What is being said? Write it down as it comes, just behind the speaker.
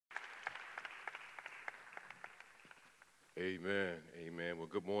Amen. Amen. Well,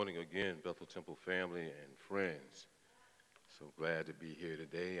 good morning again, Bethel Temple family and friends. So glad to be here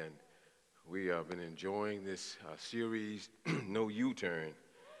today. And we have been enjoying this series, No U-Turn.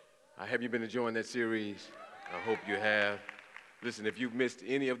 Have you been enjoying that series? I hope you have. Listen, if you've missed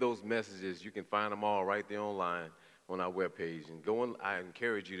any of those messages, you can find them all right there online on our webpage. And I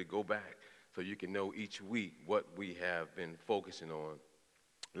encourage you to go back so you can know each week what we have been focusing on.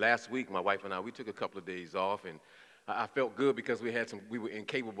 Last week, my wife and I, we took a couple of days off, and I felt good because we were in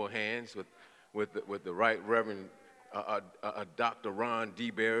capable hands with the Right Reverend Dr. Ron D.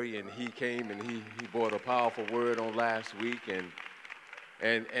 Berry, and he came and he brought a powerful word on last week, and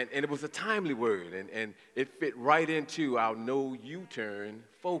it was a timely word, and it fit right into our no U-turn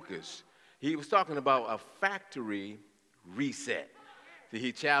focus. He was talking about a factory reset.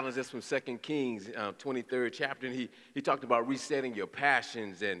 He challenged us from 2 Kings, 23rd chapter, and he talked about resetting your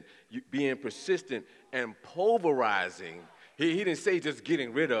passions and being persistent and pulverizing. He didn't say just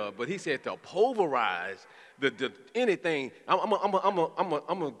getting rid of, but he said to pulverize anything. I'm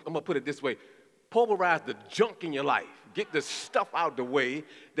gonna put it this way: pulverize the junk in your life. Get the stuff out the way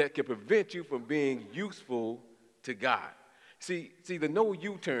that can prevent you from being useful to God. See, the no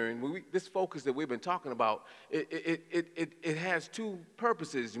U-turn, this focus that we've been talking about, it has two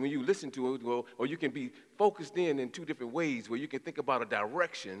purposes when you listen to it, or you can be focused in two different ways, where you can think about a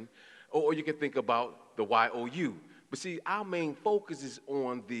direction, or you can think about the Y-O-U. But see, our main focus is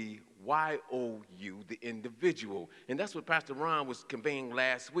on the Y-O-U, the individual. And that's what Pastor Ron was conveying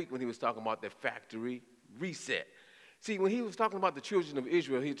last week when he was talking about the factory reset. See, when he was talking about the children of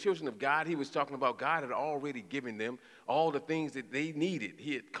Israel, the children of God, he was talking about God had already given them all the things that they needed.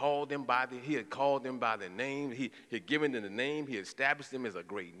 He had called them by their name. He had given them the name. He had established them as a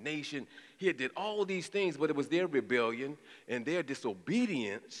great nation. He had did all these things, but it was their rebellion and their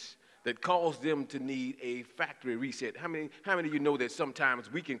disobedience that caused them to need a factory reset. How many of you know that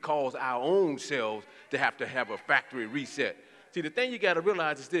sometimes we can cause our own selves to have a factory reset? See, the thing you got to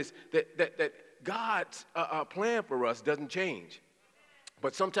realize is this, that God's plan for us doesn't change.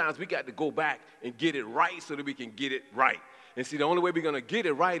 But sometimes we got to go back and get it right so that we can get it right. And see, the only way we're going to get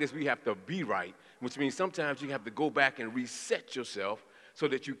it right is we have to be right, which means sometimes you have to go back and reset yourself so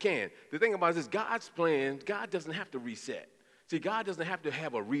that you can. The thing about it is God's plan, God doesn't have to reset. See, God doesn't have to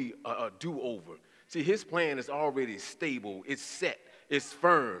have a do-over. See, his plan is already stable. It's set. It's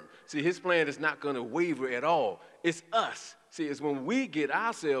firm. See, his plan is not going to waver at all. It's us. See, it's when we get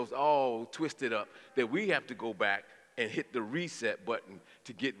ourselves all twisted up that we have to go back and hit the reset button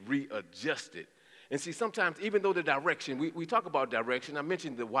to get readjusted. And see, sometimes, even though the direction, we talk about direction, I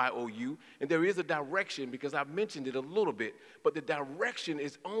mentioned the Y-O-U, and there is a direction because I've mentioned it a little bit, but the direction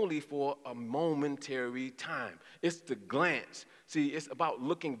is only for a momentary time. It's the glance. See, it's about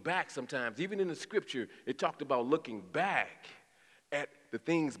looking back sometimes. Even in the scripture, it talked about looking back at the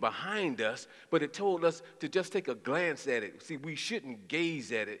things behind us, but it told us to just take a glance at it. See, we shouldn't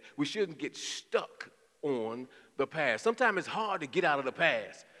gaze at it. We shouldn't get stuck on the past. Sometimes it's hard to get out of the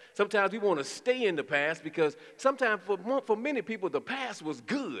past. Sometimes we want to stay in the past because sometimes for many people, the past was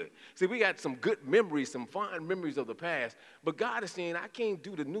good. See, we got some good memories, some fond memories of the past, but God is saying, I can't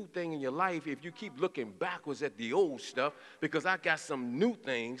do the new thing in your life if you keep looking backwards at the old stuff, because I got some new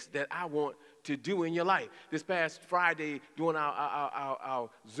things that I want to do in your life. This past Friday, during our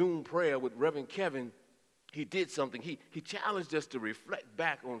Zoom prayer with Reverend Kevin, he did something. He challenged us to reflect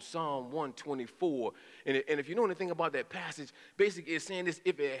back on Psalm 124. And if you know anything about that passage, basically it's saying this: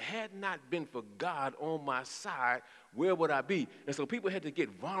 if it had not been for God on my side, where would I be? And so people had to get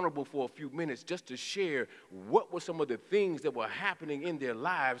vulnerable for a few minutes just to share what were some of the things that were happening in their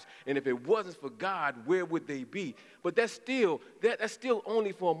lives. And if it wasn't for God, where would they be? But that's still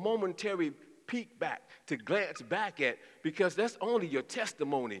only for a momentary peek back, to glance back at, because that's only your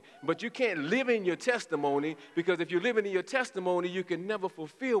testimony. But you can't live in your testimony, because if you're living in your testimony, you can never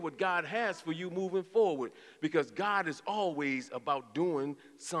fulfill what God has for you moving forward, because God is always about doing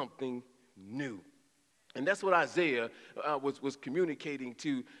something new. And that's what Isaiah was communicating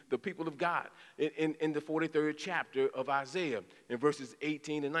to the people of God in the 43rd chapter of Isaiah, in verses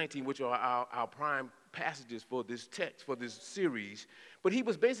 18 and 19, which are our prime passages for this text, for this series. But he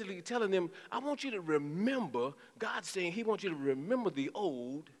was basically telling them, I want you to remember, God's saying he wants you to remember the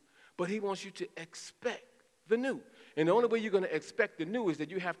old, but he wants you to expect the new. And the only way you're going to expect the new is that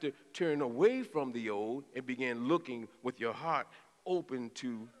you have to turn away from the old and begin looking with your heart open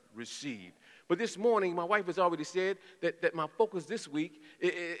to receive. But this morning, my wife has already said that my focus this week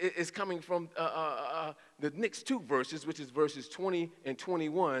is coming from the next two verses, which is verses 20 and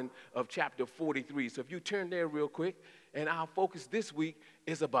 21 of chapter 43. So if you turn there real quick, and our focus this week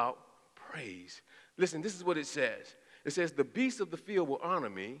is about praise. Listen, this is what it says. It says, the beasts of the field will honor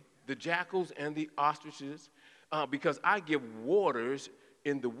me, the jackals and the ostriches, because I give waters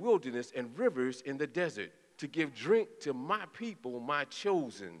in the wilderness and rivers in the desert, to give drink to my people, my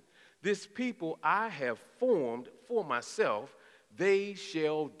chosen. This people I have formed for myself, they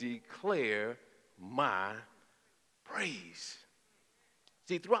shall declare my praise.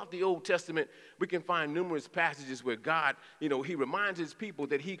 See, throughout the Old Testament, we can find numerous passages where God, he reminds his people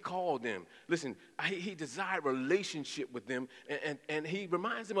that he called them. Listen, he desired relationship with them, and he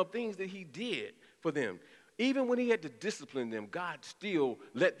reminds them of things that he did for them. Even when he had to discipline them, God still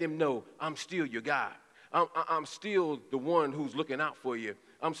let them know, I'm still your God. I'm still the one who's looking out for you.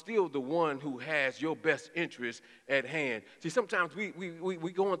 I'm still the one who has your best interest at hand. See, sometimes we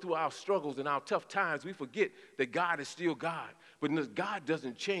going through our struggles and our tough times, we forget that God is still God. But God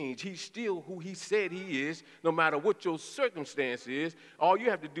doesn't change. He's still who he said he is, no matter what your circumstance is. All you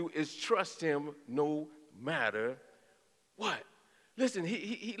have to do is trust him no matter what. Listen,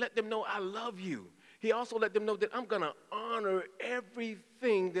 he let them know, I love you. He also let them know that I'm going to honor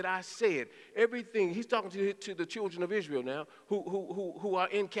everything that I said. Everything. He's talking to the children of Israel now who are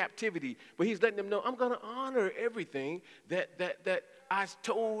in captivity. But he's letting them know, I'm going to honor everything that I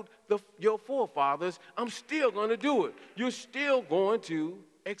told your forefathers. I'm still going to do it. You're still going to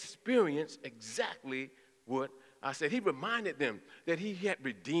experience exactly what I said. He reminded them that he had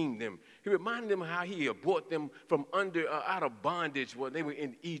redeemed them. He reminded them how he had brought them from out of bondage when they were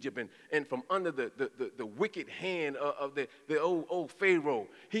in Egypt and from under the wicked hand of the old Pharaoh.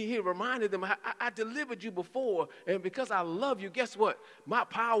 He reminded them, I delivered you before, and because I love you, guess what? My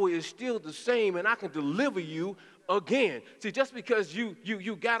power is still the same, and I can deliver you again. See, just because you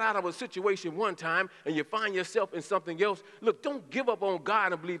got out of a situation one time and you find yourself in something else, look, don't give up on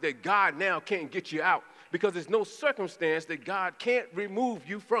God and believe that God now can't get you out, because there's no circumstance that God can't remove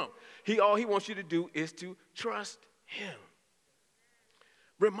you from. All he wants you to do is to trust him.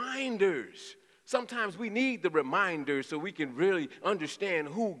 Reminders. Sometimes we need the reminders so we can really understand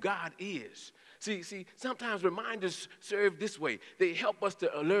who God is. See, sometimes reminders serve this way. They help us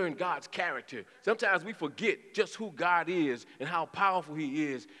to learn God's character. Sometimes we forget just who God is and how powerful he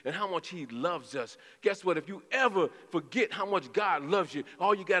is and how much he loves us. Guess what? If you ever forget how much God loves you,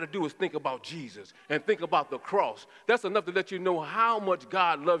 all you got to do is think about Jesus and think about the cross. That's enough to let you know how much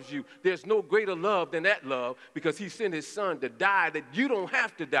God loves you. There's no greater love than that love, because he sent his son to die that you don't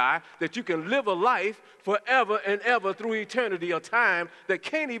have to die, that you can live a life forever and ever through eternity, a time that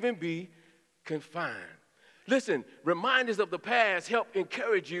can't even be confined. Listen, reminders of the past help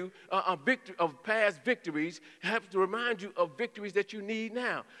encourage you of past victories, help to remind you of victories that you need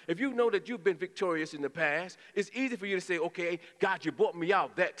now. If you know that you've been victorious in the past, it's easy for you to say, okay, God, you brought me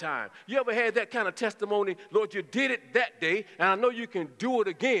out that time. You ever had that kind of testimony? Lord, you did it that day, and I know you can do it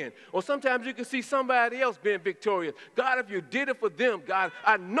again. Or sometimes you can see somebody else being victorious. God, if you did it for them, God,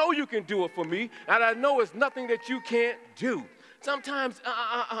 I know you can do it for me, and I know it's nothing that you can't do. Sometimes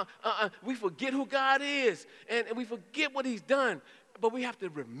we forget who God is, and we forget what he's done. But we have to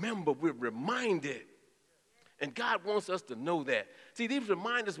remember, we're reminded. And God wants us to know that. See, these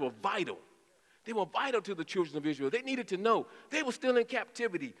reminders were vital. They were vital to the children of Israel. They needed to know they were still in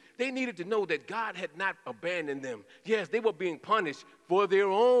captivity. They needed to know that God had not abandoned them. Yes, they were being punished for their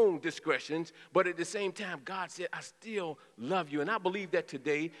own discretions, but at the same time, God said, I still love you. And I believe that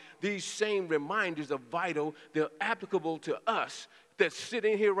today, these same reminders are vital. They're applicable to us that's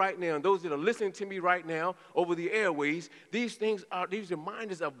sitting here right now, and those that are listening to me right now over the airways. These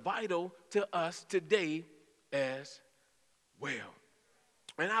reminders are vital to us today as well.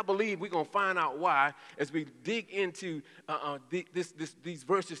 And I believe we're going to find out why as we dig into these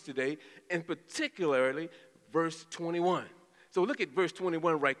verses today, and particularly verse 21. So look at verse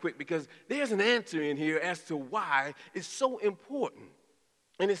 21 right quick, because there's an answer in here as to why it's so important.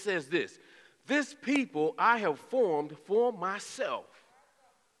 And it says this people I have formed for myself,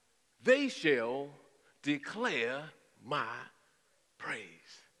 they shall declare my praise.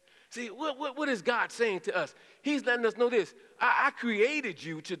 See, what is God saying to us? He's letting us know this. I created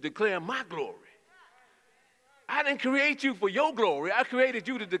you to declare my glory. I didn't create you for your glory. I created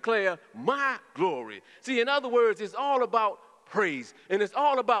you to declare my glory. See, in other words, it's all about praise. And it's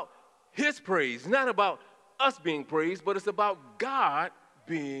all about his praise. It's not about us being praised, but it's about God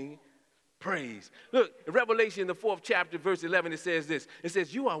being praised. Look, in Revelation, the 4th chapter, verse 11, it says this. It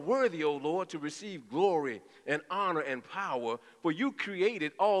says, you are worthy, O Lord, to receive glory and honor and power, for you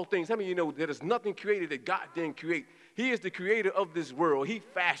created all things. How many of you know there is nothing created that God didn't create? He is the creator of this world. He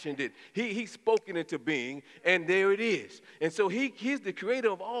fashioned it. He spoke it into being, and there it is. And so he's the creator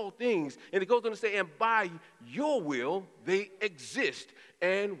of all things. And it goes on to say, and by your will, they exist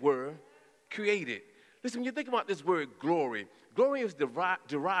and were created. Listen, when you think about this word glory, glory is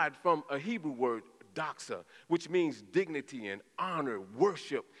derived from a Hebrew word, doxa, which means dignity and honor,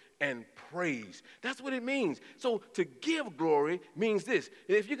 worship, and praise. That's what it means. So to give glory means this.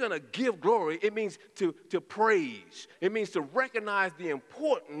 If you're going to give glory, it means to praise. It means to recognize the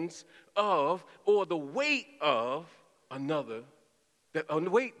importance of or the weight of another, the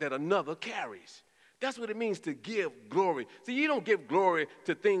weight that another carries. That's what it means to give glory. See, you don't give glory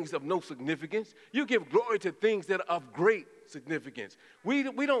to things of no significance. You give glory to things that are of great significance. We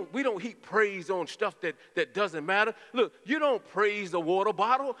don't heap praise on stuff that doesn't matter. Look, you don't praise the water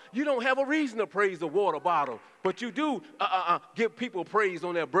bottle. You don't have a reason to praise the water bottle. But you do give people praise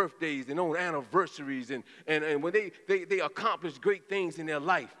on their birthdays and on anniversaries and when they accomplish great things in their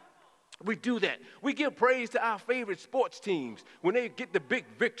life. We do that. We give praise to our favorite sports teams when they get the big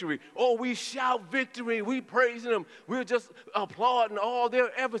victory. Oh, we shout victory. We praising them. We're just applauding all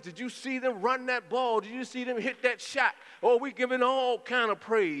their efforts. Did you see them run that ball? Did you see them hit that shot? Oh, we're giving all kind of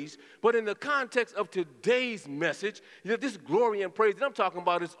praise. But in the context of today's message, this glory and praise that I'm talking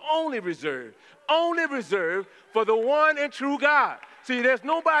about is only reserved for the one and true God. See, there's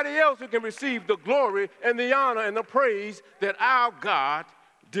nobody else who can receive the glory and the honor and the praise that our God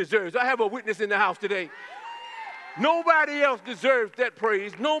deserves. I have a witness in the house today. Nobody else deserves that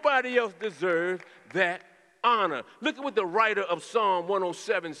praise. Nobody else deserves that honor. Look at what the writer of Psalm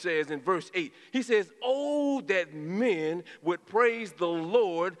 107 says in verse 8. He says, "Oh, that men would praise the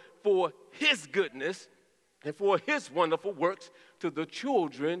Lord for his goodness and for his wonderful works to the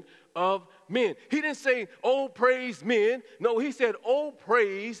children of men." He didn't say, "Oh, praise men." No, he said, "Oh,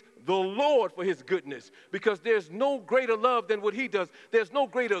 praise the Lord for his goodness," because there's no greater love than what he does. There's no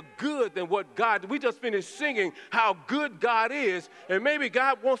greater good than what God. We just finished singing how good God is, and maybe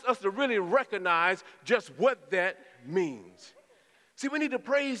God wants us to really recognize just what that means. See, we need to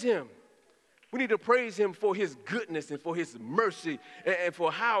praise him. We need to praise him for his goodness and for his mercy and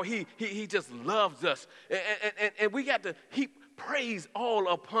for how he just loves us. And we got to heap praise all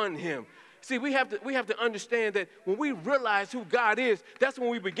upon him. See, we have to understand that when we realize who God is, that's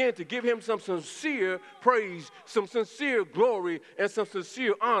when we begin to give him some sincere praise, some sincere glory, and some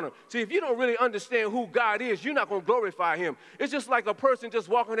sincere honor. See, if you don't really understand who God is, you're not going to glorify him. It's just like a person just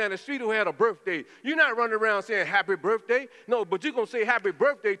walking down the street who had a birthday. You're not running around saying happy birthday. No, but you're going to say happy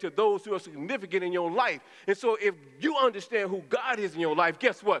birthday to those who are significant in your life. And so if you understand who God is in your life,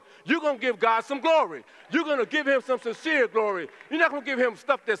 guess what? You're going to give God some glory. You're going to give him some sincere glory. You're not going to give him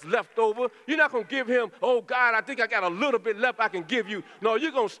stuff that's left over. You're not going to give him, "Oh, God, I think I got a little bit left I can give you." No,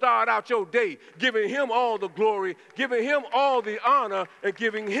 you're going to start out your day giving him all the glory, giving him all the honor, and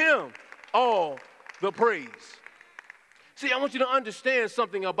giving him all the praise. See, I want you to understand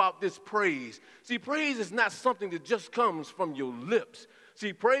something about this praise. See, praise is not something that just comes from your lips.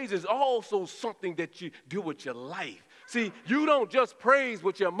 See, praise is also something that you do with your life. See, you don't just praise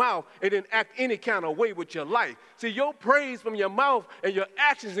with your mouth and then act any kind of way with your life. See, your praise from your mouth and your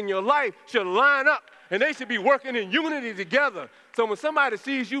actions in your life should line up, and they should be working in unity together. So when somebody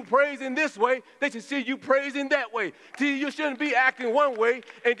sees you praising this way, they should see you praising that way. See, you shouldn't be acting one way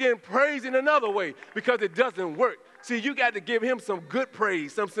and then praising another way, because it doesn't work. See, you got to give him some good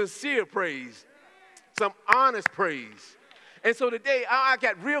praise, some sincere praise, some honest praise. And so today, I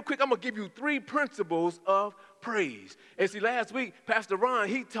got real quick, I'm going to give you 3 principles of praise. And see, last week, Pastor Ron,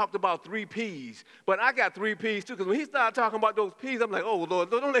 he talked about 3 P's. But I got 3 P's too, because when he started talking about those P's, I'm like, "Oh,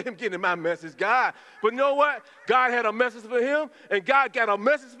 Lord, don't let him get in my message, God." But you know what? God had a message for him, and God got a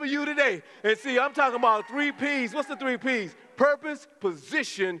message for you today. And see, I'm talking about 3 P's. What's the 3 P's? Purpose,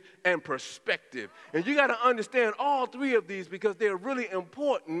 position, and perspective. And you got to understand all 3 of these because they're really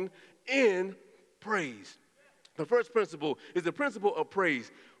important in praise. The first principle is the principle of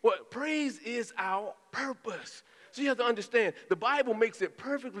praise. Praise is our purpose. So you have to understand, the Bible makes it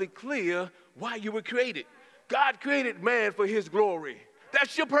perfectly clear why you were created. God created man for his glory.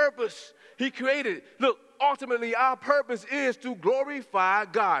 That's your purpose. He created it. Look, ultimately, our purpose is to glorify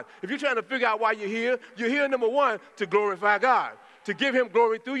God. If you're trying to figure out why you're here, number 1, to glorify God. To give him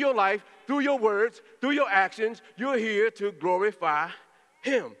glory through your life, through your words, through your actions. You're here to glorify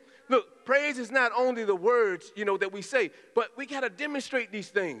him. Look, praise is not only the words, that we say, but we got to demonstrate these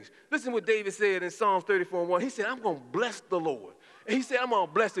things. Listen what David said in Psalms 34:1. He said, "I'm going to bless the Lord." And he said, "I'm going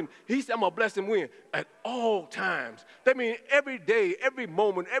to bless him." He said, "I'm going to bless him when? At all times." That means every day, every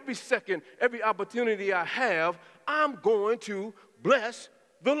moment, every second, every opportunity I have, I'm going to bless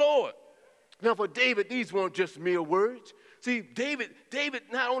the Lord. Now, for David, these weren't just mere words. See, David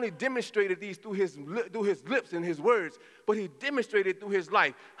not only demonstrated these through his lips and his words, but he demonstrated through his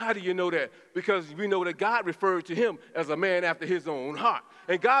life. How do you know that? Because we know that God referred to him as a man after his own heart.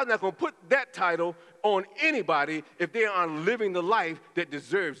 And God's not going to put that title on anybody if they aren't living the life that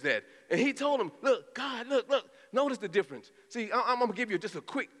deserves that. And he told him, look, God, look, notice the difference. See, I'm going to give you just a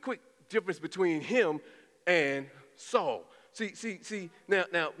quick difference between him and Saul. See,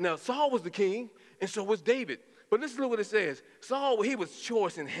 now Saul was the king, and so was David. But listen to what it says. Saul, he was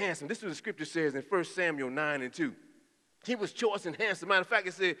choice and handsome. This is what the scripture says in 1 Samuel 9:2. He was choice and handsome. Matter of fact,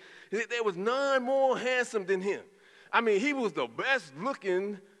 it said there was none more handsome than him. I mean, he was the best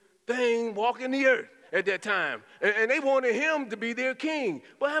looking thing walking the earth at that time. And they wanted him to be their king.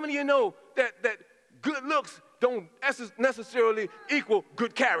 But how many of you know that good looks don't necessarily equal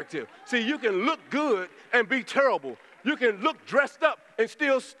good character? See, you can look good and be terrible. You can look dressed up and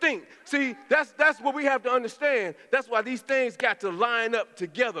still stink. See, that's what we have to understand. That's why these things got to line up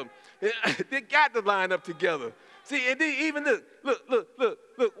together. They got to line up together. See, and then even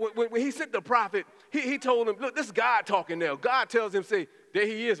look, when he sent the prophet, he told him, look, this is God talking now. God tells him, say, there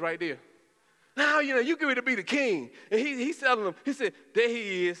he is right there. Now, you get ready to be the king. And he's telling him, he said, there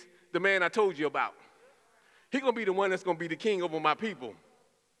he is, the man I told you about. He's going to be the one that's going to be the king over my people.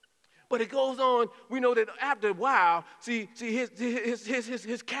 But it goes on, we know that after a while, see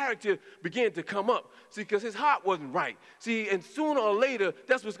his character began to come up. See, because his heart wasn't right. See, and sooner or later,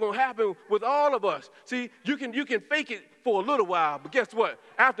 that's what's going to happen with all of us. See, you can fake it for a little while, but guess what?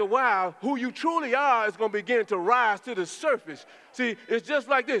 After a while, who you truly are is going to begin to rise to the surface. See, it's just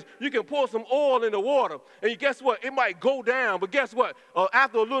like this. You can pour some oil in the water, and guess what? It might go down, but guess what?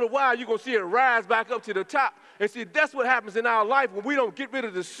 After a little while, you're going to see it rise back up to the top. And see, that's what happens in our life when we don't get rid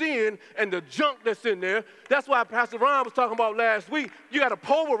of the sin and the junk that's in there. That's why Pastor Ron was talking about last week. You got to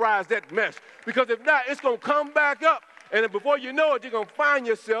pulverize that mess, because if not, it's going to come back up. And then before you know it, you're going to find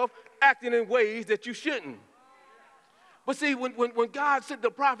yourself acting in ways that you shouldn't. But see, when God sent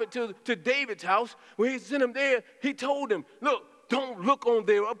the prophet to David's house, when he sent him there, he told him, look, don't look on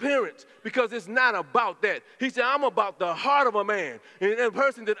their appearance, because it's not about that. He said, I'm about the heart of a man. And the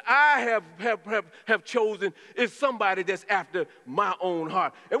person that I have chosen is somebody that's after my own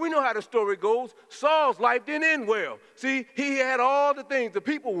heart. And we know how the story goes. Saul's life didn't end well. See, he had all the things. The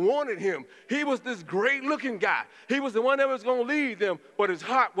people wanted him. He was this great-looking guy. He was the one that was going to lead them, but his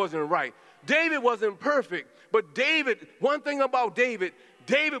heart wasn't right. David wasn't perfect, but David, one thing about David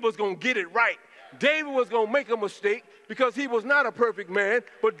was going to get it right. David was going to make a mistake because he was not a perfect man,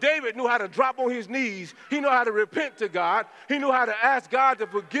 but David knew how to drop on his knees. He knew how to repent to God. He knew how to ask God to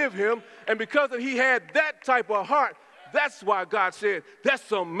forgive him, and because he had that type of heart, that's why God said,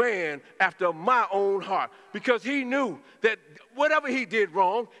 that's a man after my own heart, because he knew that whatever he did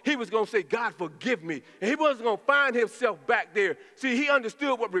wrong, he was going to say, God, forgive me. And he wasn't going to find himself back there. See, he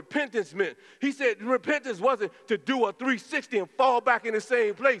understood what repentance meant. He said repentance wasn't to do a 360 and fall back in the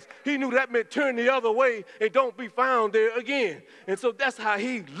same place. He knew that meant turn the other way and don't be found there again. And so that's how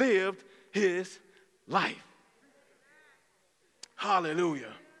he lived his life.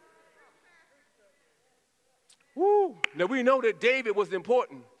 Hallelujah. Woo. Now, we know that David was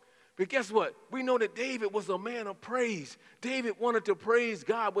important, but guess what? We know that David was a man of praise. David wanted to praise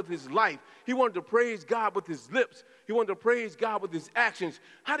God with his life. He wanted to praise God with his lips. He wanted to praise God with his actions.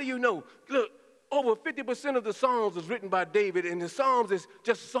 How do you know? Look, over 50% of the Psalms is written by David, and the Psalms is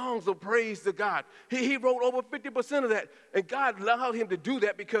just songs of praise to God. He wrote over 50% of that, and God allowed him to do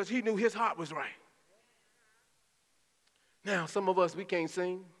that because he knew his heart was right. Now, some of us, we can't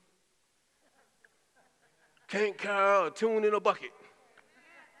sing. Can't carry a tune in a bucket.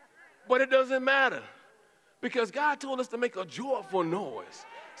 But it doesn't matter, because God told us to make a joyful noise.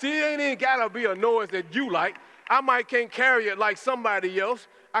 See, it ain't got to be a noise that you like. I can't carry it like somebody else.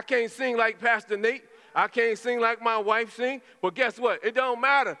 I can't sing like Pastor Nate. I can't sing like my wife sing. But guess what? It don't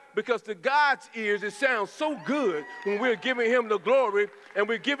matter, because to God's ears, it sounds so good when we're giving him the glory and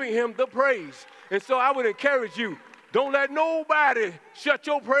we're giving him the praise. And so I would encourage you, don't let nobody shut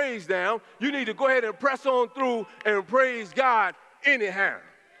your praise down. You need to go ahead and press on through and praise God anyhow.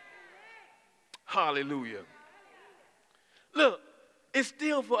 Hallelujah. Look, it's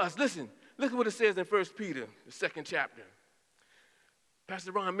still for us. Listen, look at what it says in 1 Peter, the 2nd chapter.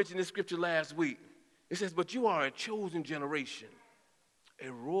 Pastor Ron mentioned this scripture last week. It says, but you are a chosen generation, a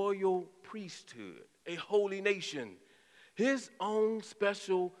royal priesthood, a holy nation, his own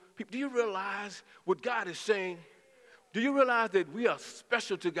special people. Do you realize what God is saying? Do you realize that we are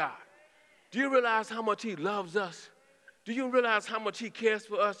special to God? Do you realize how much he loves us? Do you realize how much he cares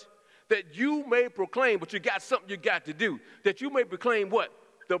for us? That you may proclaim, but you got something you got to do, that you may proclaim what?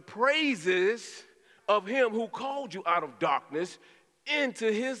 The praises of him who called you out of darkness into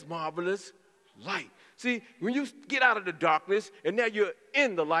his marvelous light. See, when you get out of the darkness and now you're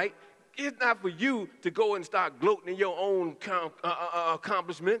in the light, It's not for you to go and start gloating in your own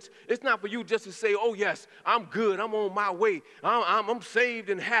accomplishments. It's not for you just to say, oh, yes, I'm good. I'm on my way. I'm saved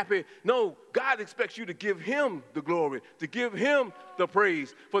and happy. No, God expects you to give him the glory, to give him the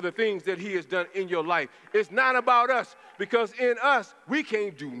praise for the things that he has done in your life. It's not about us, because in us, we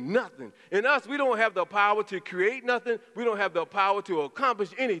can't do nothing. In us, we don't have the power to create nothing. We don't have the power to accomplish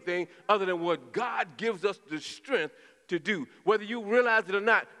anything other than what God gives us the strength to do. Whether you realize it or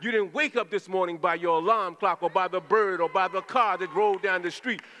not, you didn't wake up this morning by your alarm clock or by the bird or by the car that rolled down the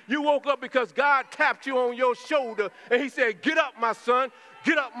street. You woke up because God tapped you on your shoulder and he said, get up, my son.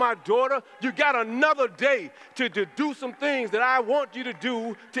 Get up, my daughter. You got another day to do some things that I want you to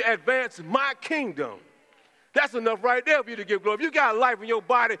do to advance my kingdom. That's enough right there for you to give glory. If you got life in your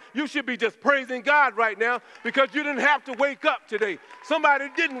body, you should be just praising God right now because you didn't have to wake up today. Somebody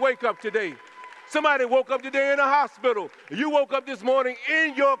didn't wake up today. Somebody woke up today in a hospital. You woke up this morning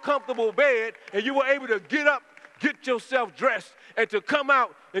in your comfortable bed and you were able to get up, get yourself dressed, and to come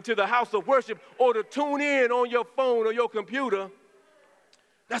out into the house of worship or to tune in on your phone or your computer.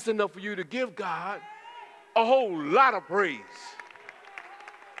 That's enough for you to give God a whole lot of praise.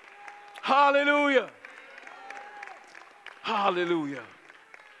 Hallelujah. Hallelujah.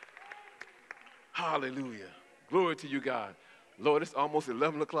 Hallelujah. Glory to you, God. Lord, it's almost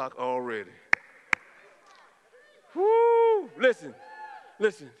 11 o'clock already. Woo! Listen.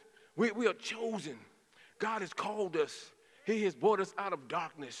 We are chosen. God has called us. He has brought us out of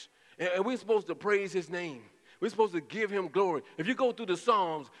darkness. And we're supposed to praise his name. We're supposed to give him glory. If you go through the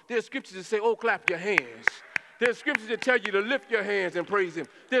Psalms, there's scriptures that say, oh, clap your hands. There's scriptures that tell you to lift your hands and praise him.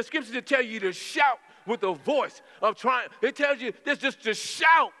 There's scriptures that tell you to shout with a voice of triumph. It tells you this just to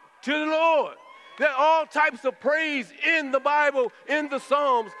shout to the Lord. There are all types of praise in the Bible, in the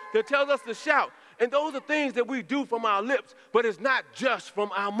Psalms, that tells us to shout. And those are things that we do from our lips, but it's not just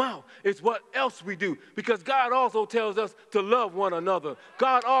from our mouth. It's what else we do. Because God also tells us to love one another.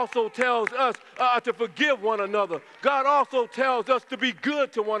 God also tells us to forgive one another. God also tells us to be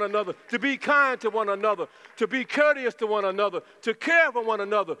good to one another, to be kind to one another, to be courteous to one another, to care for one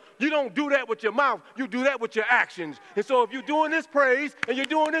another. You don't do that with your mouth. You do that with your actions. And so if you're doing this praise, and you're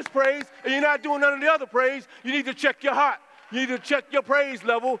doing this praise, and you're not doing none of the other praise, you need to check your heart. You need to check your praise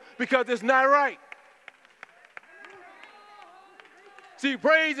level because it's not right. See,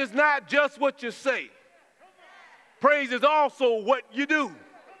 praise is not just what you say. Praise is also what you do.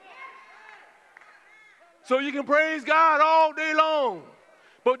 So you can praise God all day long.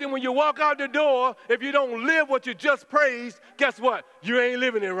 But then when you walk out the door, if you don't live what you just praised, guess what? You ain't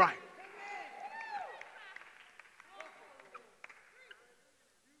living it right.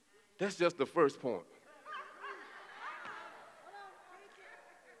 That's just the first point.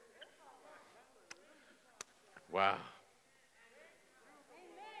 Wow.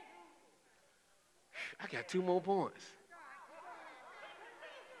 I got 2 more points.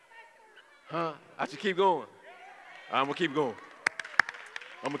 Huh? I should keep going. I'm going to keep going.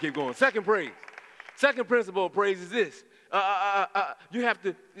 I'm going to keep going. Second praise. Second principle of praise is this. You have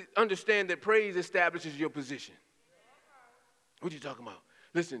to understand that praise establishes your position. What are you talking about?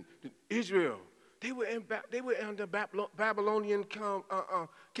 Listen, Israel, they were under Babylonian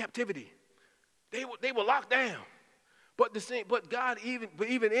captivity. They were locked down. But God,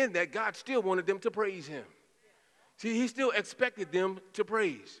 even in that, God still wanted them to praise him. See, he still expected them to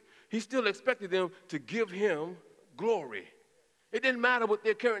praise. He still expected them to give him glory. It didn't matter what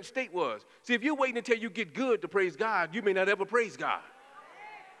their current state was. See, if you're waiting until you get good to praise God, you may not ever praise God.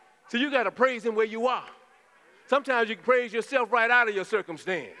 So you got to praise him where you are. Sometimes you can praise yourself right out of your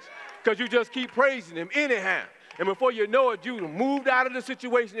circumstance because you just keep praising him anyhow. And before you know it, you moved out of the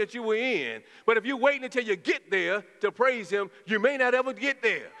situation that you were in. But if you're waiting until you get there to praise him, you may not ever get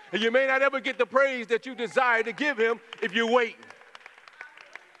there. And you may not ever get the praise that you desire to give him if you're waiting.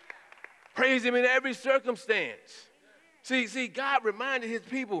 Praise him in every circumstance. See, God reminded his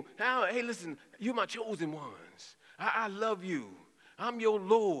people, hey, listen, you're my chosen ones. I love you. I'm your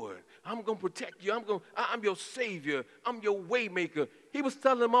Lord. I'm going to protect you. I'm your Savior. I'm your way maker. He was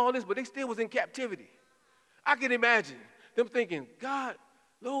telling them all this, but they still was in captivity. I can imagine them thinking, God,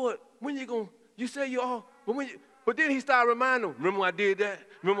 Lord, when you say you all, but then he started reminding them, remember when I did that?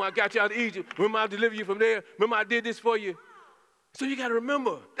 Remember when I got you out of Egypt? Remember I delivered you from there? Remember I did this for you? So you got to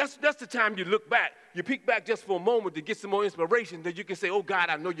remember, that's the time you look back. You peek back just for a moment to get some more inspiration that you can say, oh, God,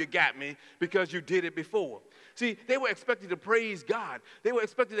 I know you got me because you did it before. See, they were expected to praise God. They were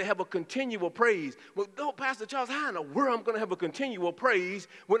expected to have a continual praise. Well, Pastor Charles, how in the world I'm going to have a continual praise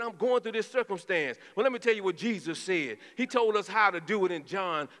when I'm going through this circumstance? Well, let me tell you what Jesus said. He told us how to do it in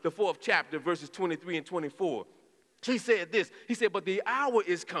John, the 4th chapter, verses 23 and 24. He said this. He said, but the hour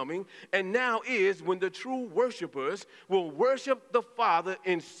is coming, and now is when the true worshipers will worship the Father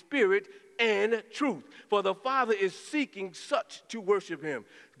in spirit and truth. For the Father is seeking such to worship him.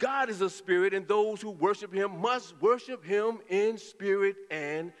 God is a spirit, and those who worship him must worship him in spirit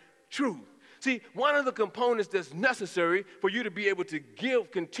and truth. See, one of the components that's necessary for you to be able to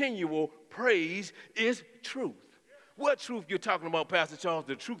give continual praise is truth. What truth you're talking about, Pastor Charles?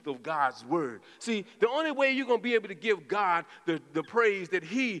 The truth of God's word. See, the only way you're going to be able to give God the praise that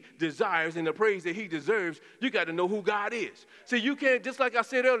he desires and the praise that he deserves, you got to know who God is. See, you can't, just like I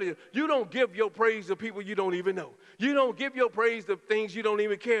said earlier, you don't give your praise to people you don't even know. You don't give your praise to things you don't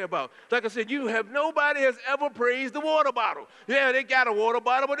even care about. Like I said, nobody has ever praised the water bottle. Yeah, they got a water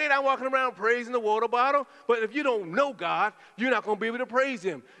bottle, but they're not walking around praising the water bottle. But if you don't know God, you're not going to be able to praise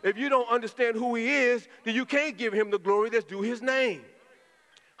him. If you don't understand who he is, then you can't give him the glory that's due his name.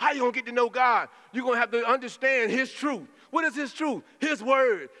 How you going to get to know God? You're going to have to understand his truth. What is his truth? His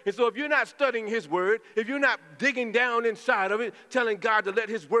word. And so if you're not studying his word, if you're not digging down inside of it, telling God to let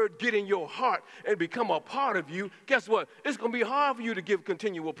his word get in your heart and become a part of you, guess what? It's going to be hard for you to give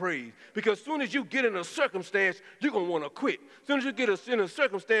continual praise. Because as soon as you get in a circumstance, you're going to want to quit. As soon as you get in a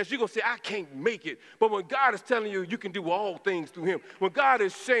circumstance, you're going to say, I can't make it. But when God is telling you, you can do all things through him. When God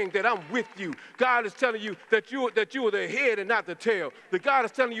is saying that I'm with you, God is telling you that you are the head and not the tail. That God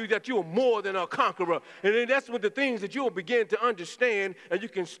is telling you that you are more than a conqueror. And then that's what the things that you'll begin to understand, and you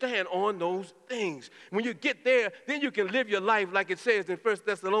can stand on those things. When you get there, then you can live your life like it says in 1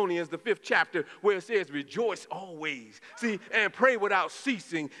 Thessalonians, the 5th chapter, where it says, rejoice always. See, and pray without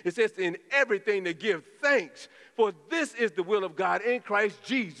ceasing. It says, in everything to give thanks, for this is the will of God in Christ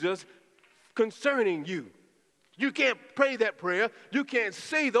Jesus concerning you. You can't pray that prayer. You can't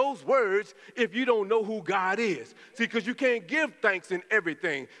say those words if you don't know who God is. See, because you can't give thanks in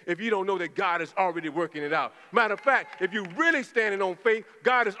everything if you don't know that God is already working it out. Matter of fact, if you're really standing on faith,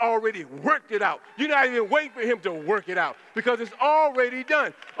 God has already worked it out. You're not even waiting for him to work it out because it's already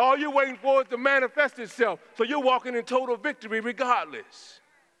done. All you're waiting for is to manifest itself. So you're walking in total victory regardless.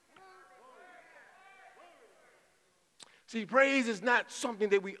 See, praise is not something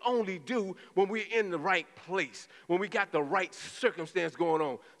that we only do when we're in the right place, when we got the right circumstance going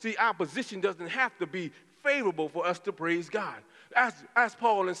on. See, our position doesn't have to be favorable for us to praise God. Ask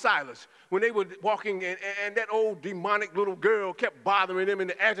Paul and Silas when they were walking and that old demonic little girl kept bothering them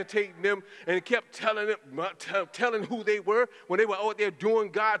and agitating them and kept telling who they were when they were out there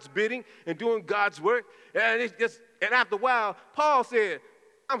doing God's bidding and doing God's work. And after a while, Paul said,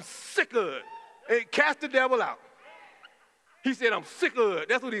 I'm sick of it, and cast the devil out. He said, I'm sick of it.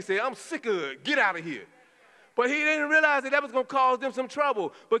 That's what he said. I'm sick of it. Get out of here. But he didn't realize that was going to cause them some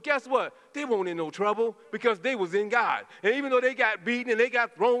trouble. But guess what? They weren't in no trouble because they was in God. And even though they got beaten and they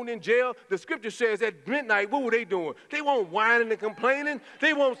got thrown in jail, the scripture says at midnight, what were they doing? They weren't whining and complaining.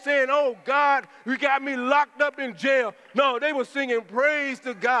 They weren't saying, oh, God, you got me locked up in jail. No, they were singing praise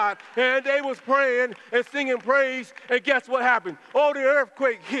to God. And they was praying and singing praise. And guess what happened? Oh, the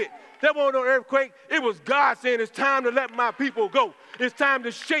earthquake hit. There wasn't no earthquake. It was God saying, it's time to let my people go. It's time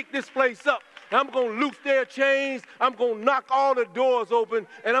to shake this place up. I'm going to loose their chains. I'm going to knock all the doors open,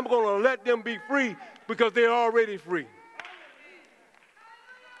 and I'm going to let them be free because they're already free.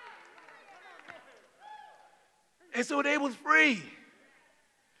 And so they was free.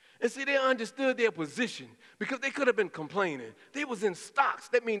 And see, they understood their position because they could have been complaining. They was in stocks.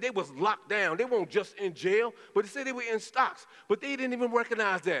 That means they was locked down. They weren't just in jail, but they said they were in stocks. But they didn't even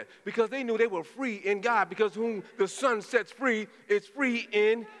recognize that because they knew they were free in God, because whom the Son sets free is free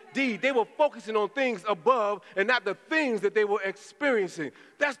indeed. They were focusing on things above and not the things that they were experiencing.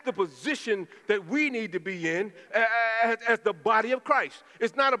 That's the position that we need to be in as the body of Christ.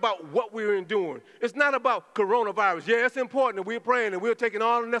 It's not about what we're enduring. It's not about coronavirus. Yeah, it's important that we're praying and we're taking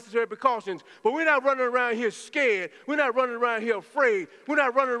all the necessary precautions, but we're not running around here scared. We're not running around here afraid. We're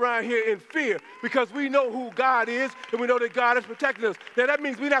not running around here in fear because we know who God is and we know that God is protecting us. Now, that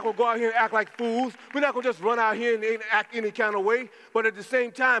means we're not going to go out here and act like fools. We're not going to just run out here and act any kind of way, but at the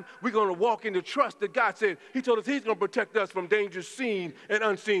same time, we're going to walk in the trust that God said. He told us he's going to protect us from dangers seen and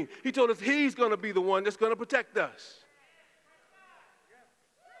unseen. He told us he's going to be the one that's going to protect us.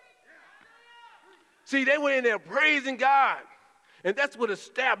 See, they were in there praising God, and that's what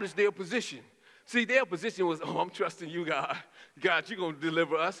established their position. See, their position was, oh, I'm trusting you, God. God, you're going to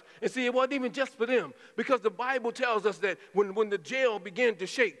deliver us. And see, it wasn't even just for them, because the Bible tells us that when the jail began to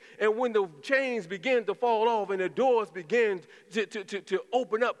shake and when the chains began to fall off and the doors began to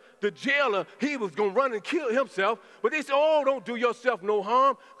open up, the jailer, he was going to run and kill himself. But they said, oh, don't do yourself no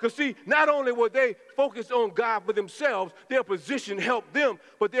harm. Because see, not only were they focused on God for themselves, their position helped them,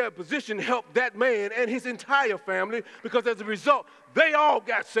 but their position helped that man and his entire family, because as a result, they all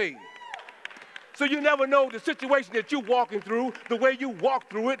got saved. So you never know the situation that you're walking through, the way you walk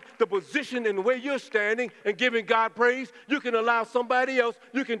through it, the position and the way you're standing and giving God praise. You can allow somebody else,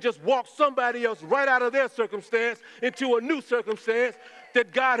 you can just walk somebody else right out of their circumstance into a new circumstance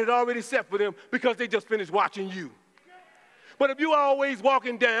that God had already set for them, because they just finished watching you. But if you're always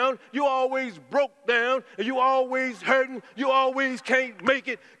walking down, you always broke down, and you always hurting, you always can't make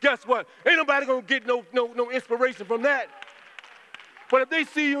it, guess what? Ain't nobody gonna get no inspiration from that. But if they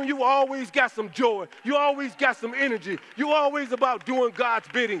see you and you always got some joy, you always got some energy, you always about doing God's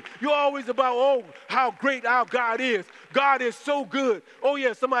bidding, you always about, oh, how great our God is. God is so good. Oh,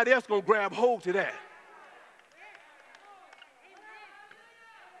 yeah, somebody else going to grab hold to that.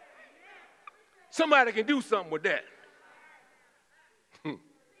 Somebody can do something with that.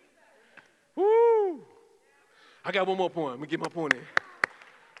 Woo! I got one more point. Let me get my point in.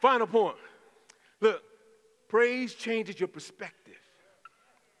 Final point. Look, praise changes your perspective.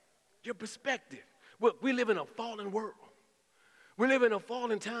 Your perspective. We live in a fallen world. We live in a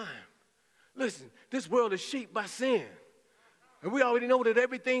fallen time. Listen, this world is shaped by sin. And we already know that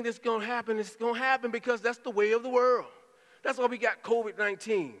everything that's going to happen is going to happen because that's the way of the world. That's why we got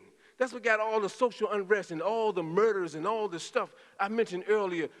COVID-19. That's why we got all the social unrest and all the murders and all the stuff I mentioned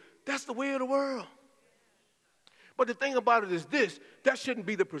earlier. That's the way of the world. But the thing about it is this, that shouldn't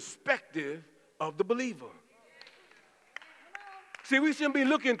be the perspective of the believer. See, we shouldn't be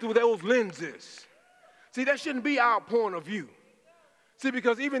looking through those lenses. See, that shouldn't be our point of view. See,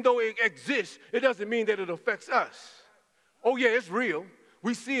 because even though it exists, it doesn't mean that it affects us. Oh, yeah, it's real.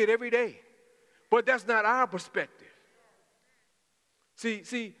 We see it every day. But that's not our perspective.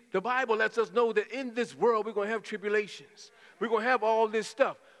 See, the Bible lets us know that in this world we're going to have tribulations. We're going to have all this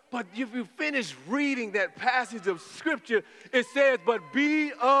stuff. But if you finish reading that passage of Scripture, it says, but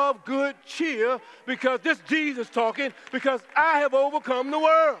be of good cheer, because this Jesus talking, because I have overcome the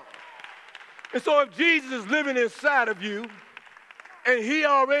world. And so if Jesus is living inside of you, and he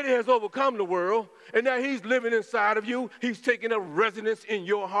already has overcome the world, and now he's living inside of you, he's taking up residence in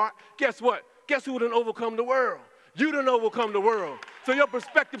your heart, guess what? Guess who done overcome the world? You done overcome the world. So your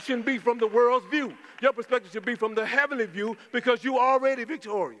perspective shouldn't be from the world's view. Your perspective should be from the heavenly view, because you're already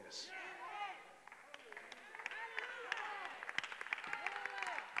victorious.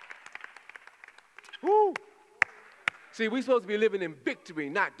 Woo. See, we're supposed to be living in victory,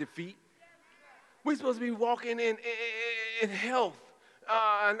 not defeat. We're supposed to be walking in health,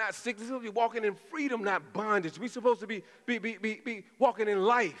 not sickness. We're supposed to be walking in freedom, not bondage. We're supposed to be walking in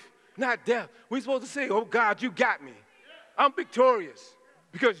life, not death. We're supposed to say, oh, God, you got me. I'm victorious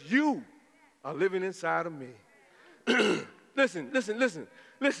because you are living inside of me. Listen.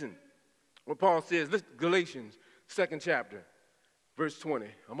 What Paul says, listen, Galatians, 2nd chapter, verse 20.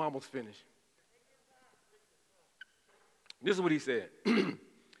 I'm almost finished. This is what he said.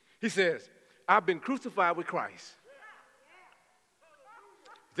 He says, I've been crucified with Christ.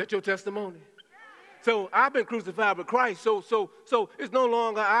 Is that your testimony? So I've been crucified with Christ, so it's no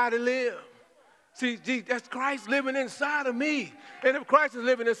longer I that live. See, that's Christ living inside of me. And if Christ is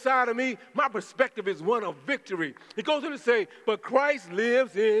living inside of me, my perspective is one of victory. He goes on to say, but Christ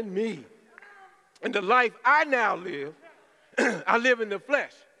lives in me. And the life I now live, I live in the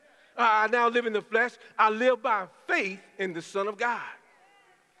flesh. I now live in the flesh. I live by faith in the Son of God.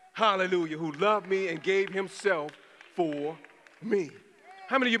 Hallelujah, who loved me and gave himself for me.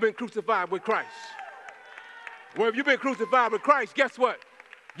 How many of you been crucified with Christ? Well, if you've been crucified with Christ, guess what?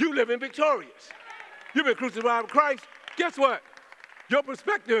 You live in victorious. You've been crucified with Christ, guess what? Your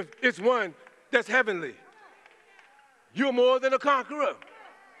perspective is one that's heavenly. You're more than a conqueror.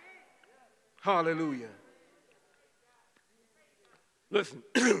 Hallelujah. Listen,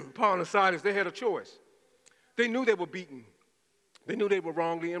 Paul and Silas, they had a choice. They knew they were beaten. They knew they were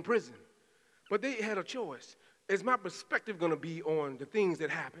wrongly imprisoned. But they had a choice. Is my perspective going to be on the things that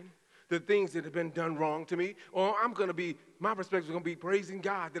happened, the things that have been done wrong to me, or my perspective is going to be praising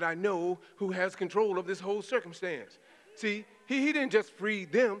God that I know who has control of this whole circumstance? See, he didn't just free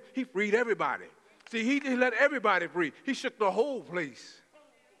them, he freed everybody. See, he didn't let everybody free. He shook the whole place.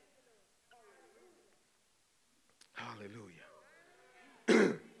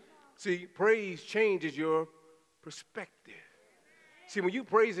 Hallelujah. See, praise changes your perspective. See, when you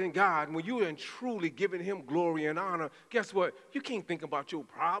praising God, when you are truly giving him glory and honor, guess what? You can't think about your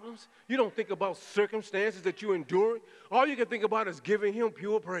problems. You don't think about circumstances that you're enduring. All you can think about is giving him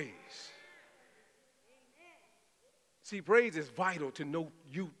pure praise. See, praise is vital to no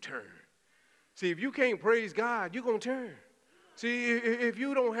U-turn. See, if you can't praise God, you're going to turn. See, if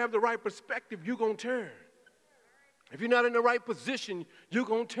you don't have the right perspective, you're going to turn. If you're not in the right position, you're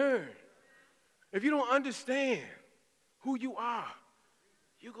going to turn. If you don't understand who you are,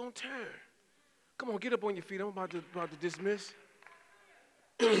 you're going to turn. Come on, get up on your feet. I'm about to dismiss.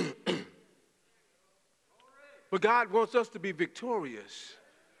 But God wants us to be victorious.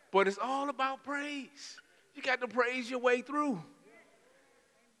 But it's all about praise. You got to praise your way through.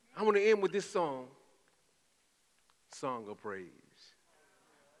 I want to end with this song. Song of Praise.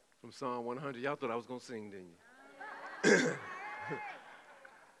 From Psalm 100. Y'all thought I was going to sing, didn't you?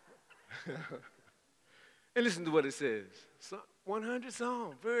 And listen to what it says. 100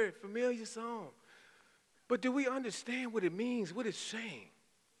 song, very familiar song. But do we understand what it means, what it's saying?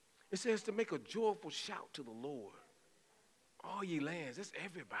 It says to make a joyful shout to the Lord. All ye lands, that's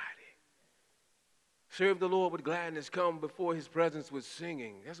everybody. Serve the Lord with gladness, come before his presence with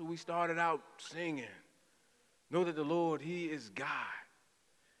singing. That's what we started out singing. Know that the Lord, he is God.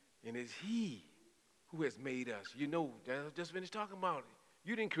 And it's he who has made us. You know, I just finished talking about it.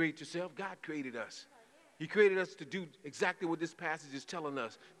 You didn't create yourself, God created us. He created us to do exactly what this passage is telling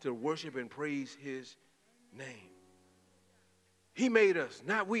us, to worship and praise his name. He made us,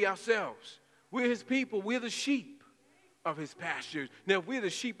 not we ourselves. We're his people. We're the sheep of his pastures. Now, if we're the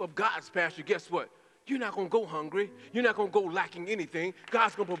sheep of God's pasture, guess what? You're not going to go hungry. You're not going to go lacking anything.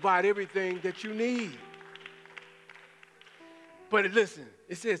 God's going to provide everything that you need. But listen,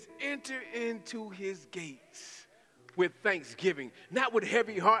 it says, enter into his gates with thanksgiving, not with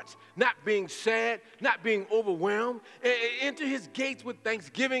heavy hearts, not being sad, not being overwhelmed. Enter his gates with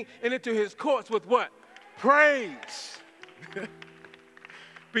thanksgiving and into his courts with what? Praise.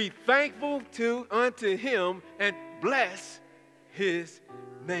 Be thankful unto him and bless his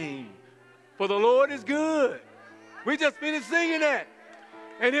name. For the Lord is good. We just finished singing that.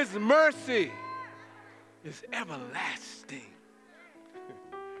 And his mercy is everlasting.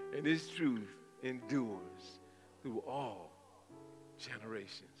 And his truth endures through all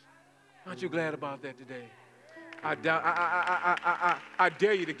generations. Aren't you glad about that today? I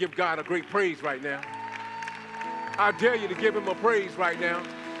dare you to give God a great praise right now. I dare you to give him a praise right now.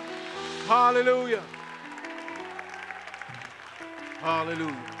 Hallelujah.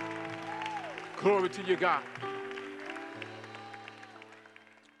 Hallelujah. Glory to your God.